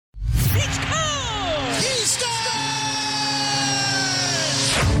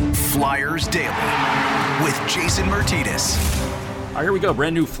Flyers Daily with Jason Myrtetus. All right, here we go.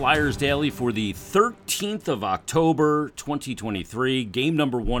 Brand new Flyers Daily for the 13th of October, 2023. Game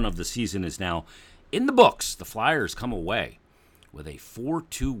number 1 of the season is now in the books. The Flyers come away with a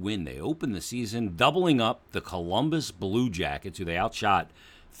 4-2 win. They open the season doubling up the Columbus Blue Jackets, who they outshot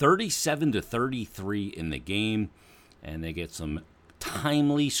 37-33 in the game. And they get some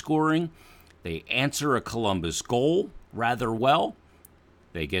timely scoring. They answer a Columbus goal rather well.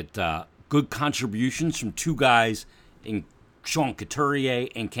 They get good contributions from two guys in Sean Couturier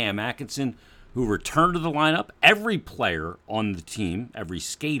and Cam Atkinson, who returned to the lineup. Every player on the team, every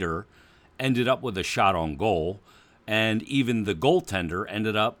skater, ended up with a shot on goal. And even the goaltender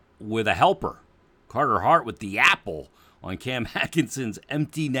ended up with a helper. Carter Hart with the apple on Cam Atkinson's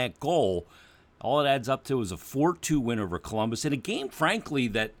empty net goal. All it adds up to is a 4-2 win over Columbus in a game, frankly,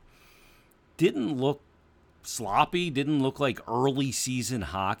 that didn't look sloppy, didn't look like early season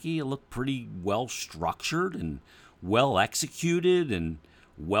hockey. It looked pretty well structured and well executed and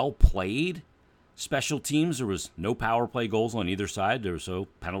well played. Special teams, there was no power play goals on either side. There was no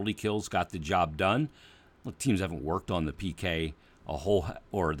penalty kills, got the job done. Look, teams haven't worked on the PK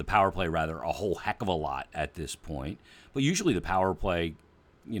the power play rather, a whole heck of a lot at this point. But usually the power play,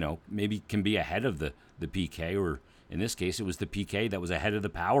 maybe can be ahead of the PK, or in this case, it was the PK that was ahead of the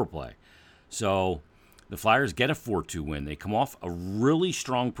power play. So the Flyers get a 4-2 win. They come off a really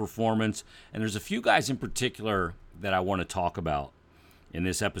strong performance, and there's a few guys in particular that I want to talk about in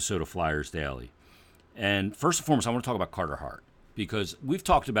this episode of Flyers Daily. And first and foremost, I want to talk about Carter Hart, because we've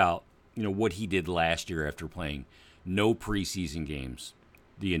talked about what he did last year after playing no preseason games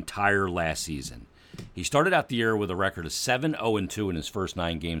the entire last season. He started out the year with a record of 7-0-2 in his first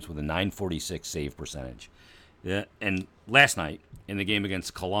 9 games with a .946 save percentage. And last night, in the game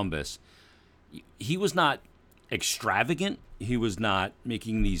against Columbus, he was not extravagant. He was not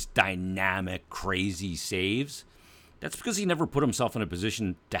making these dynamic, crazy saves. That's because he never put himself in a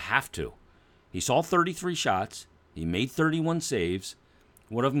position to have to. He saw 33 shots. He made 31 saves.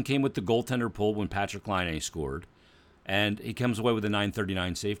 One of them came with the goaltender pull when Patrick Laine scored. And he comes away with a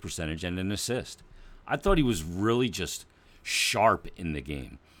 .939 save percentage and an assist. I thought he was really just sharp in the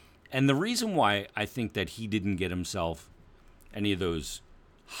game. And the reason why I think that he didn't get himself any of those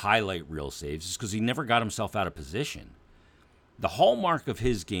highlight reel saves is because he never got himself out of position. The hallmark of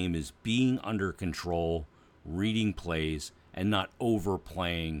his game is being under control, reading plays, and not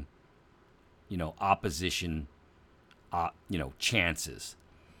overplaying, opposition, chances.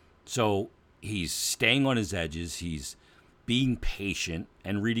 So he's staying on his edges. He's being patient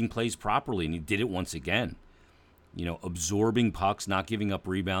and reading plays properly, and he did it once again. Absorbing pucks, not giving up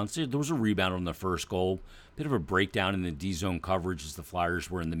rebounds. There was a rebound on the first goal. Bit of a breakdown in the D-zone coverage as the Flyers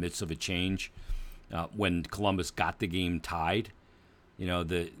were in the midst of a change when Columbus got the game tied.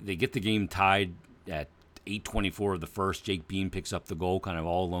 They get the game tied at 8:24 of the first. Jake Bean picks up the goal kind of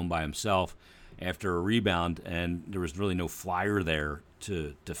all alone by himself after a rebound, and there was really no Flyer there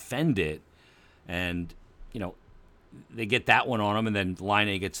to defend it. And, they get that one on him, and then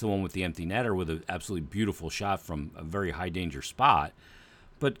Laine gets the one with the empty netter with an absolutely beautiful shot from a very high-danger spot.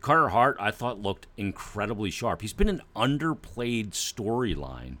 But Carter Hart, I thought, looked incredibly sharp. He's been an underplayed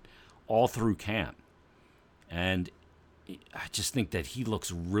storyline all through camp. And I just think that he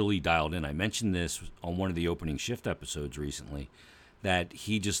looks really dialed in. I mentioned this on one of the opening shift episodes recently, that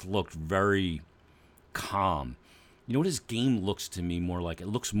he just looked very calm. You know what his game looks to me more like? It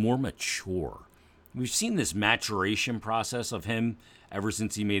looks more mature. We've seen this maturation process of him ever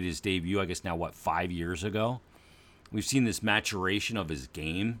since he made his debut, I guess now, 5 years ago? We've seen this maturation of his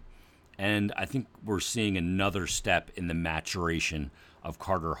game, and I think we're seeing another step in the maturation of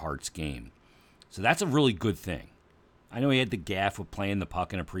Carter Hart's game. So that's a really good thing. I know he had the gaffe with playing the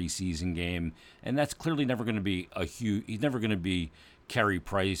puck in a preseason game, and that's clearly never going to be he's never going to be Carey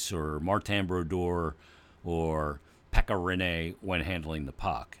Price or Martin Brodeur or Pekka Rinne when handling the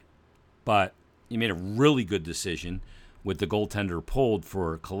puck. But he made a really good decision with the goaltender pulled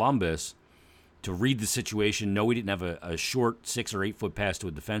for Columbus to read the situation, know he didn't have a short 6 or 8 foot pass to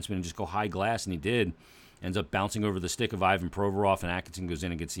a defenseman and just go high glass, and he did. Ends up bouncing over the stick of Ivan Provorov, and Atkinson goes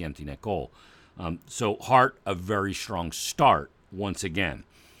in and gets the empty net goal. So Hart, a very strong start once again.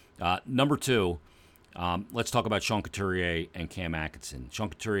 Number 2, let's talk about Sean Couturier and Cam Atkinson. Sean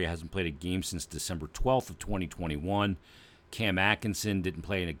Couturier hasn't played a game since December 12th of 2021. Cam Atkinson didn't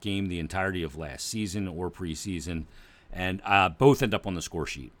play in a game the entirety of last season or preseason, and both end up on the score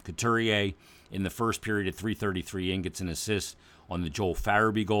sheet. Couturier in the first period at 3:33 in gets an assist on the Joel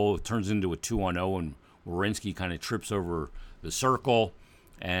Farabee goal. It turns into a 2-on-0, and Werenski kind of trips over the circle,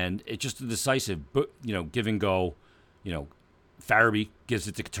 and it's just a decisive, give and go, Farabee gives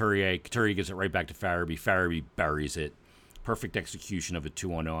it to Couturier. Couturier gives it right back to Farabee. Farabee buries it. Perfect execution of a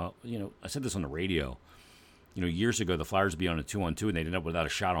 2-on-0. I said this on the radio. Years ago, the Flyers would be on a 2-on-2, and they'd end up without a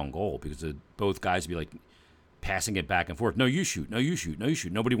shot on goal because both guys would be passing it back and forth. No, you shoot. No, you shoot. No, you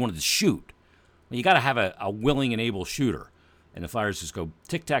shoot. Nobody wanted to shoot. You got to have a willing and able shooter. And the Flyers just go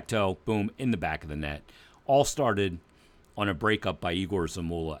tic-tac-toe, boom, in the back of the net. All started on a breakup by Igor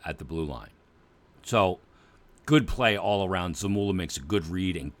Zamula at the blue line. So, good play all around. Zamula makes a good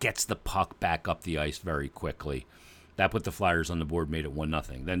read and gets the puck back up the ice very quickly. That put the Flyers on the board, made it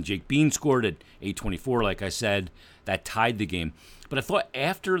 1-0. Then Jake Bean scored at 8:24, like I said. That tied the game. But I thought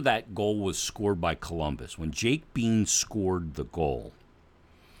after that goal was scored by Columbus, when Jake Bean scored the goal,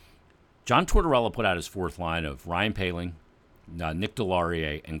 John Tortorella put out his fourth line of Ryan Poehling, Nick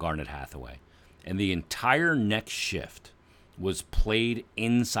Delarier, and Garnet Hathaway. And the entire next shift was played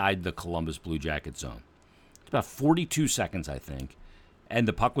inside the Columbus Blue Jacket zone. It's about 42 seconds, I think. And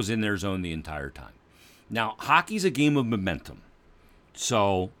the puck was in their zone the entire time. Now, hockey's a game of momentum.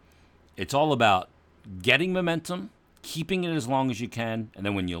 So it's all about getting momentum, keeping it as long as you can, and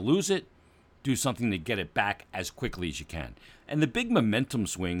then when you lose it, do something to get it back as quickly as you can. And the big momentum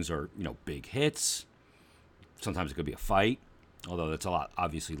swings are, big hits. Sometimes it could be a fight, although that's a lot,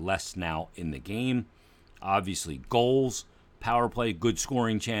 obviously, less now in the game. Obviously, goals, power play, good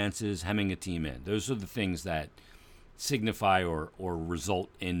scoring chances, hemming a team in. Those are the things that signify or result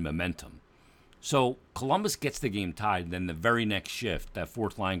in momentum. So Columbus gets the game tied. Then the very next shift, that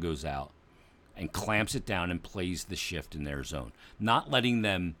fourth line goes out and clamps it down and plays the shift in their zone, not letting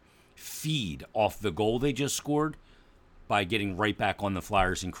them feed off the goal they just scored by getting right back on the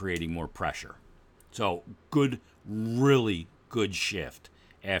Flyers and creating more pressure. So good, really good shift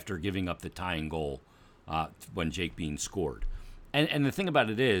after giving up the tying goal when Jake Bean scored. And the thing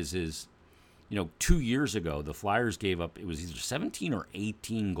about it is 2 years ago, the Flyers gave up, it was either 17 or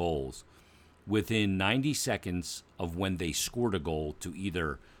 18 goals within 90 seconds of when they scored a goal to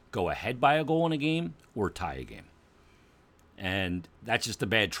either go ahead by a goal in a game or tie a game. And that's just a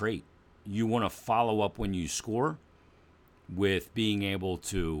bad trait. You want to follow up when you score with being able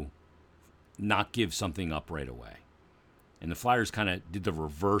to not give something up right away. And the Flyers kind of did the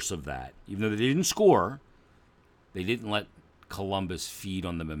reverse of that. Even though they didn't score, they didn't let Columbus feed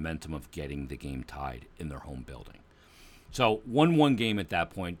on the momentum of getting the game tied in their home building. So 1-1 game at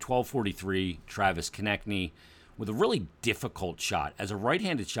that point, 12:43, Travis Konechny with a really difficult shot. As a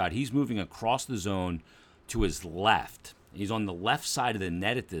right-handed shot, he's moving across the zone to his left. He's on the left side of the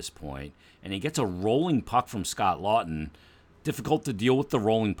net at this point, and he gets a rolling puck from Scott Lawton. Difficult to deal with the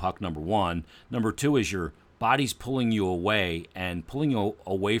rolling puck, number one. Number two is your body's pulling you away and pulling you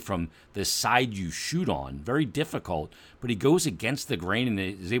away from the side you shoot on. Very difficult, but he goes against the grain and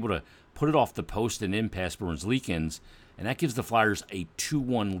is able to put it off the post and in past Bernslikens, and that gives the Flyers a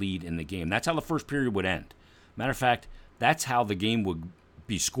 2-1 lead in the game. That's how the first period would end. Matter of fact, that's how the game would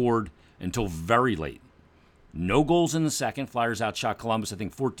be scored until very late. No goals in the second. Flyers outshot Columbus, I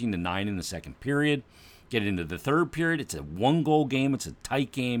think, 14-9 in the second period. Get into the third period. It's a one-goal game. It's a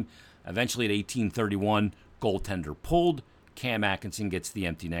tight game. Eventually at 18:31, goaltender pulled. Cam Atkinson gets the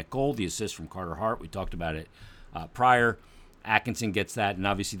empty net goal. The assist from Carter Hart. We talked about it prior. Atkinson gets that, and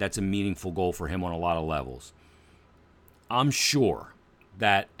obviously that's a meaningful goal for him on a lot of levels. I'm sure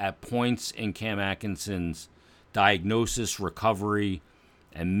that at points in Cam Atkinson's diagnosis, recovery,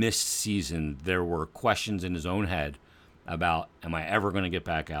 and missed season, there were questions in his own head about, am I ever going to get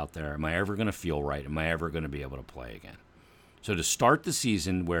back out there? Am I ever going to feel right? Am I ever going to be able to play again? So to start the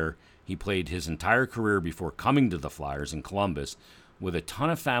season where he played his entire career before coming to the Flyers in Columbus with a ton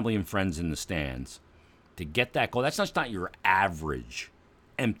of family and friends in the stands, to get that goal, that's just not your average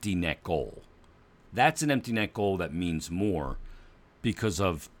empty net goal. That's an empty net goal that means more because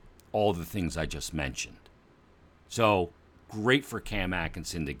of all the things I just mentioned. So great for Cam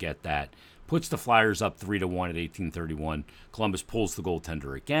Atkinson to get that. Puts the Flyers up 3-1 at 18:31. Columbus pulls the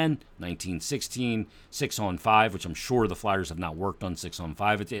goaltender again, 19-16, 6-on-5, which I'm sure the Flyers have not worked on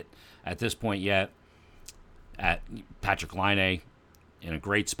 6-on-5 at this point yet. At Patrick Laine in a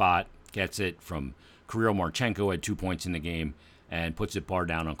great spot, gets it from Kirill Marchenko, had 2 points in the game, and puts it bar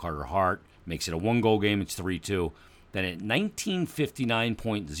down on Carter Hart. Makes it a one-goal game. It's 3-2. Then at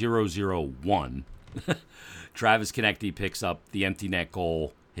 19:59.001, Travis Konechny picks up the empty net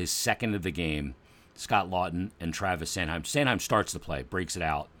goal, his second of the game. Scott Lawton and Travis Sanheim. Sanheim starts the play, breaks it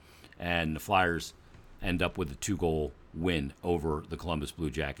out, and the Flyers end up with a 2-goal win over the Columbus Blue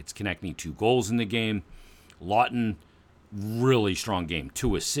Jackets. Konechny 2 goals in the game. Lawton, really strong game.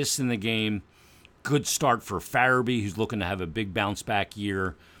 2 assists in the game. Good start for Farabee, who's looking to have a big bounce-back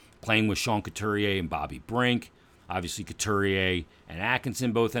year, playing with Sean Couturier and Bobby Brink. Obviously, Couturier and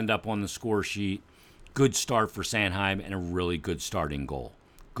Atkinson both end up on the score sheet. Good start for Sanheim and a really good starting goal.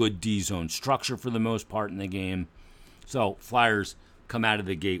 Good D-zone structure for the most part in the game. So Flyers come out of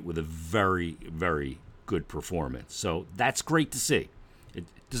the gate with a very, very good performance. So that's great to see.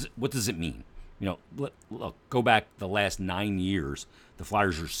 What does it mean? Look, go back the last 9 years, the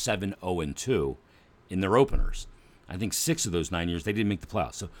Flyers are 7-0-2 in their openers. I think 6 of those 9 years, they didn't make the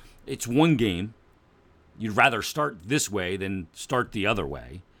playoffs. So it's one game. You'd rather start this way than start the other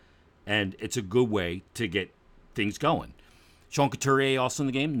way. And it's a good way to get things going. Sean Couturier also in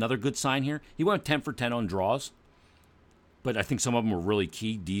the game, another good sign here. He went 10 for 10 on draws. But I think some of them were really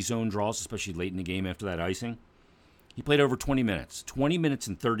key D-zone draws, especially late in the game after that icing. He played over 20 minutes. 20 minutes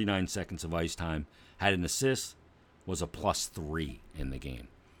and 39 seconds of ice time. Had an assist. Was a +3 in the game.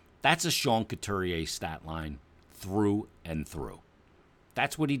 That's a Sean Couturier stat line through and through.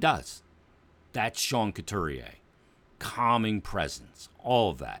 That's what he does. That's Sean Couturier. Calming presence. All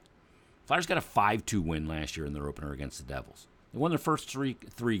of that. Flyers got a 5-2 win last year in their opener against the Devils. They won their first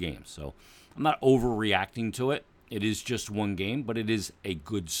three games. So I'm not overreacting to it. It is just one game, but it is a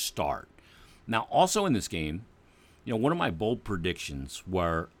good start. Now, also in this game, one of my bold predictions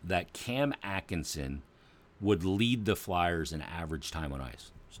were that Cam Atkinson would lead the Flyers in average time on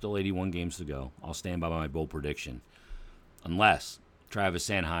ice. Still 81 games to go. I'll stand by my bold prediction. Unless Travis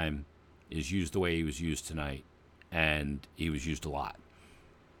Sanheim is used the way he was used tonight, and he was used a lot.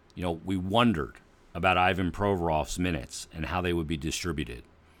 We wondered about Ivan Provorov's minutes and how they would be distributed.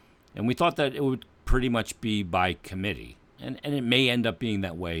 And we thought that it would pretty much be by committee. And it may end up being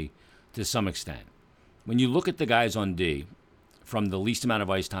that way to some extent. When you look at the guys on D, from the least amount of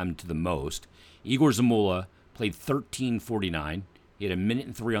ice time to the most, Igor Zamula played 13:49. He had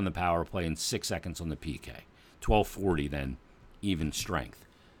 1:03 on the power play and 6 seconds on the PK. 12:40 then, even strength.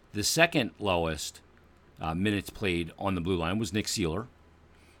 The second lowest minutes played on the blue line was Nick Seeler,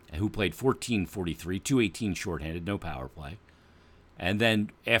 who played 14:43, 2:18 shorthanded, no power play. And then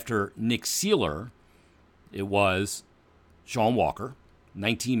after Nick Seeler, it was Sean Walker,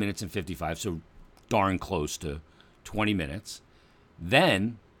 19 minutes and 55, so darn close to 20 minutes.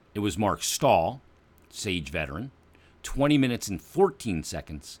 Then it was Mark Stahl, Sage veteran, 20 minutes and 14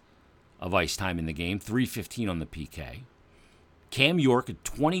 seconds of ice time in the game, 3:15 on the PK. Cam York at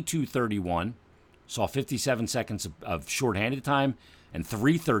 22:31 saw 57 seconds of shorthanded time and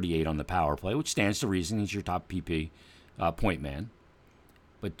 3:38 on the power play, which stands to reason. He's your top PP point man.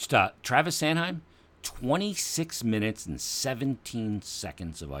 But Travis Sanheim, 26 minutes and 17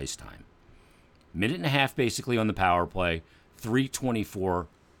 seconds of ice time. Minute and a half basically on the power play, 3:24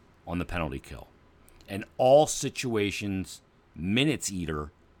 on the penalty kill. And all situations, minutes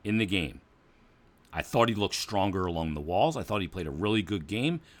eater in the game. I thought he looked stronger along the walls. I thought he played a really good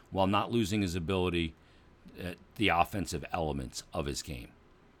game while not losing his ability at the offensive elements of his game.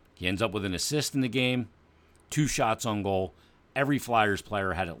 He ends up with an assist in the game, 2 shots on goal. Every Flyers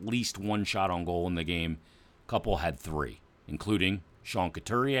player had at least 1 shot on goal in the game. A couple had 3, including Sean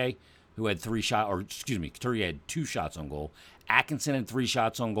Couturier, who had Couturier had 2 shots on goal. Atkinson had 3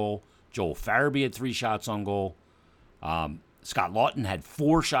 shots on goal. Joel Farabee had 3 shots on goal. Scott Lawton had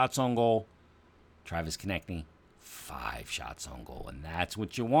 4 shots on goal. Travis Konechny, 5 shots on goal. And that's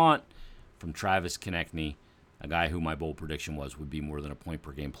what you want from Travis Konechny, a guy who my bold prediction would be more than a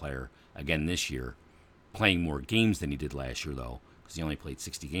point-per-game player again this year. Playing more games than he did last year, though, because he only played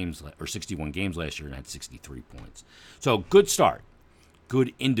 61 games last year and had 63 points. So good start.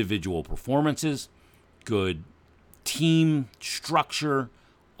 Good individual performances. Good team structure.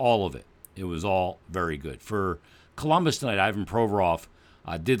 All of it. It was all very good. For Columbus tonight, Ivan Provorov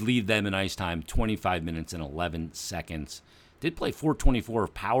did lead them in ice time, 25 minutes and 11 seconds. Did play 4:24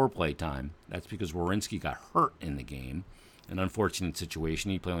 of power play time. That's because Werenski got hurt in the game. An unfortunate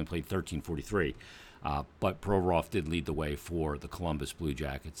situation. He only played 13:43. But Provorov did lead the way for the Columbus Blue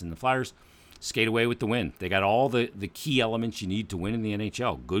Jackets. And the Flyers skate away with the win. They got all the key elements you need to win in the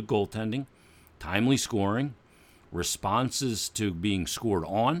NHL. Good goaltending, timely scoring, responses to being scored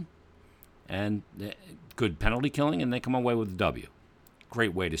on, and good penalty killing, and they come away with a W.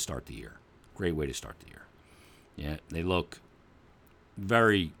 Great way to start the year. Great way to start the year. Yeah, they look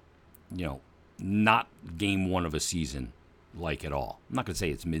very, not game one of a season like at all. I'm not going to say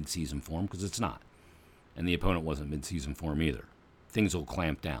it's mid-season form because it's not. And the opponent wasn't mid-season form either. Things will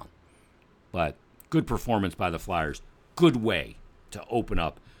clamp down. But good performance by the Flyers. Good way to open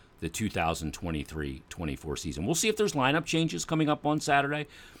up the 2023-24 season. We'll see if there's lineup changes coming up on Saturday.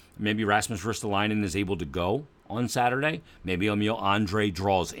 Maybe Rasmus Ristolainen is able to go on Saturday. Maybe Emil Andre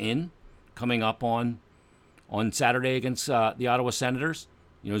draws in coming up on Saturday against the Ottawa Senators.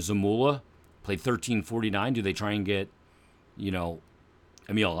 Zamula Play 13:49. Do they try and get,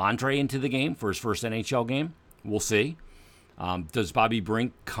 Emile Andre into the game for his first NHL game? We'll see. Does Bobby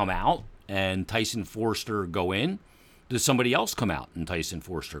Brink come out and Tyson Forster go in? Does somebody else come out and Tyson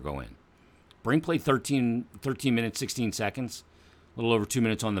Forster go in? Brink played 13 minutes, 16 seconds, a little over 2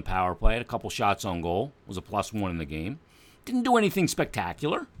 minutes on the power play, had a couple shots on goal, was a +1 in the game. Didn't do anything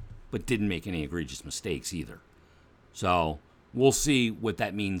spectacular, but didn't make any egregious mistakes either. So we'll see what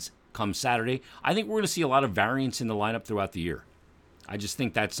that means come Saturday. I think we're going to see a lot of variance in the lineup throughout the year. I just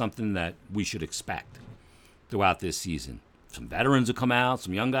think that's something that we should expect throughout this season. Some veterans will come out,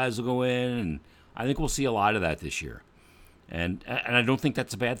 some young guys will go in, and I think we'll see a lot of that this year. And I don't think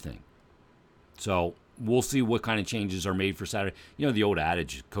that's a bad thing. So we'll see what kind of changes are made for Saturday. The old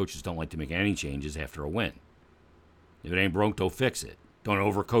adage, coaches don't like to make any changes after a win. If it ain't broke, don't fix it. Don't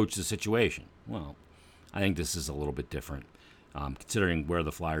overcoach the situation. Well, I think this is a little bit different, considering where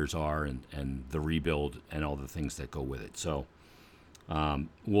the Flyers are and the rebuild and all the things that go with it. So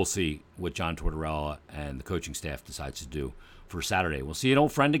we'll see what John Tortorella and the coaching staff decides to do for Saturday. We'll see an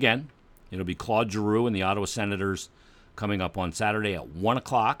old friend again. It'll be Claude Giroux and the Ottawa Senators coming up on Saturday at 1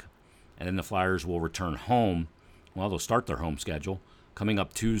 o'clock. And then the Flyers will return home. Well, they'll start their home schedule coming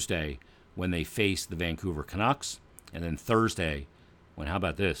up Tuesday when they face the Vancouver Canucks. And then Thursday, when, how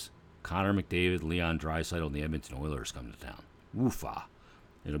about this? Connor McDavid, Leon Draisaitl, and the Edmonton Oilers come to town. Woofa.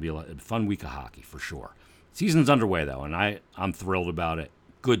 It'll be a fun week of hockey for sure. Season's underway, though, and I'm thrilled about it.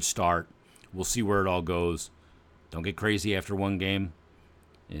 Good start. We'll see where it all goes. Don't get crazy after one game.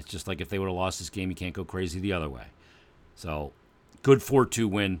 It's just like if they would have lost this game, you can't go crazy the other way. So, good 4-2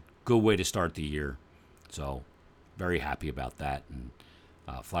 win. Good way to start the year. So, very happy about that. And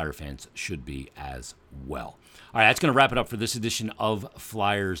Flyer fans should be as well. All right, that's going to wrap it up for this edition of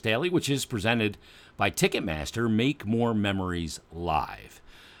Flyers Daily, which is presented by Ticketmaster. Make more memories live.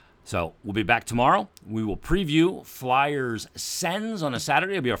 So we'll be back tomorrow. We will preview Flyers Sens on a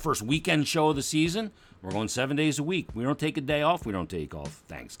Saturday. It'll be our first weekend show of the season. We're going 7 days a week. We don't take a day off. We don't take off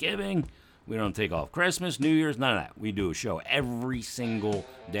Thanksgiving. We don't take off Christmas, New Year's, none of that. We do a show every single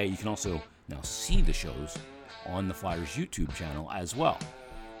day. You can also now see the shows on the Flyers YouTube channel as well.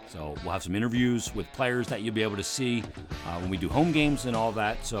 So we'll have some interviews with players that you'll be able to see when we do home games and all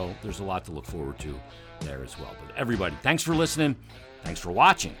that. So there's a lot to look forward to there as well. But everybody, thanks for listening. Thanks for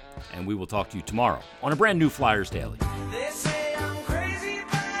watching. And we will talk to you tomorrow on a brand new Flyers Daily.